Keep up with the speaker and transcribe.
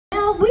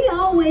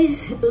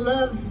always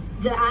love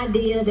the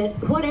idea that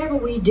whatever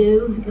we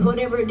do,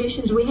 whatever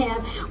additions we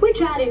have, we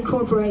try to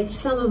incorporate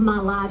some of my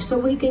life so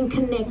we can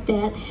connect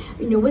that,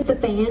 you know, with the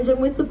fans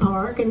and with the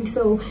park. And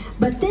so,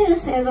 but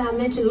this, as I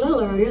mentioned a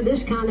little earlier,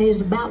 this kind of is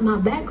about my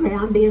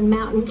background, being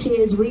mountain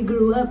kids. We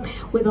grew up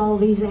with all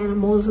these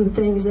animals and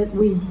things that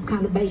we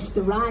kind of based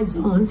the rides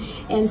on.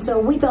 And so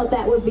we thought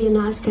that would be a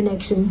nice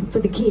connection for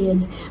the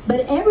kids.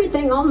 But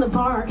everything on the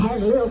park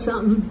has a little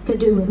something to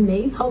do with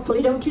me.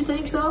 Hopefully, don't you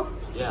think so?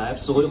 Yeah,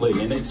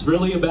 absolutely. And it's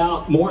really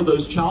about more of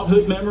those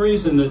childhood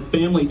memories and the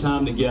family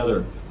time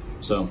together.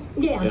 So,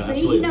 yeah, see,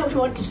 absolutely. he knows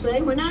what to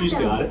say when I She's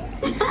don't. got it.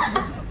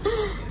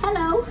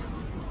 Hello.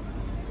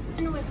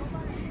 And with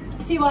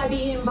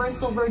CYB in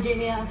Bristol,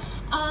 Virginia.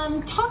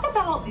 Talk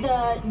about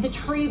the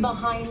tree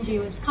behind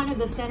you. It's kind of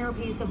the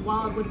centerpiece of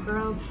Wildwood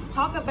Grove.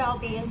 Talk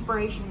about the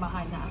inspiration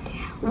behind that.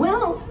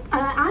 Well,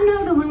 I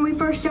know that when we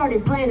first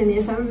started planning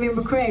this, I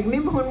remember Craig.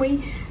 Remember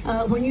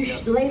when you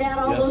laid out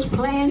all those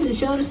plans and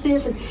showed us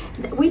this,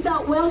 and we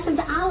thought, well, since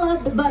I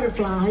love the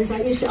butterflies,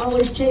 I used to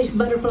always chase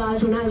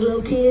butterflies when I was a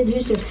little kid.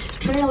 Used to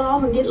trail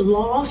off and get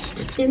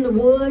lost in the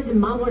woods, and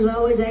Mom was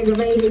always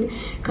aggravated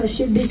because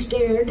she'd be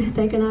scared,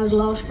 thinking I was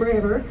lost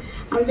forever.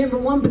 I remember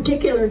one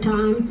particular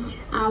time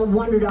I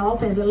wandered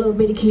off as a little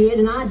bitty kid,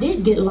 and I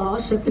did get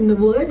lost up in the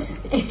woods,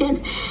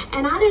 and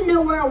I didn't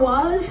know where I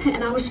was,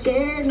 and I was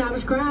scared, and I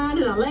was crying,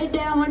 and I laid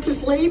down, went to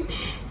sleep,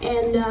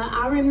 and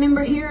I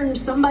remember hearing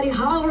somebody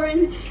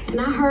hollering, and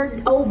I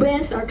heard old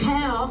Bess, our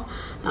cow,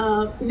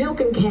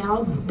 milking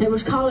cow, they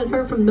was calling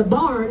her from the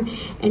barn,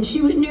 and she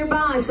was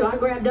nearby, so I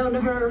grabbed onto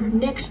her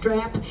neck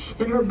strap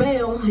and her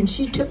bell, and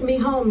she took me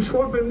home,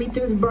 swarping me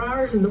through the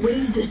briars and the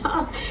weeds.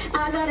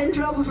 I got in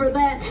trouble for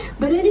that.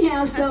 But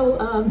anyhow,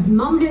 so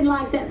Mom didn't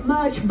like that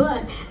much,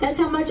 but that's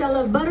how much I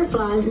love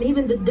butterflies, and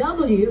even the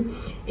W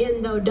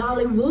in the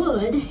Dolly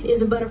Wood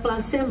is a butterfly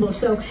symbol.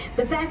 So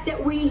the fact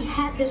that we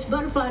had this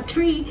butterfly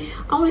tree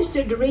only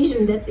stood to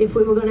reason that if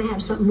we were going to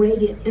have something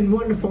radiant and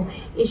wonderful,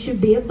 it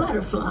should be a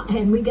butterfly.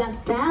 And we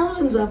got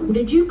thousands of them.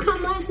 Did you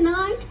come last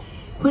night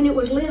when it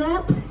was lit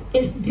up?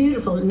 It's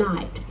beautiful at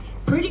night.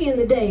 Pretty in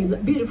the day,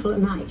 but beautiful at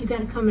night. You got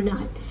to come at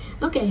night.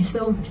 Okay,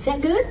 so is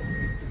that good?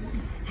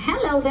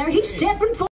 Hello there. He's stepping forward.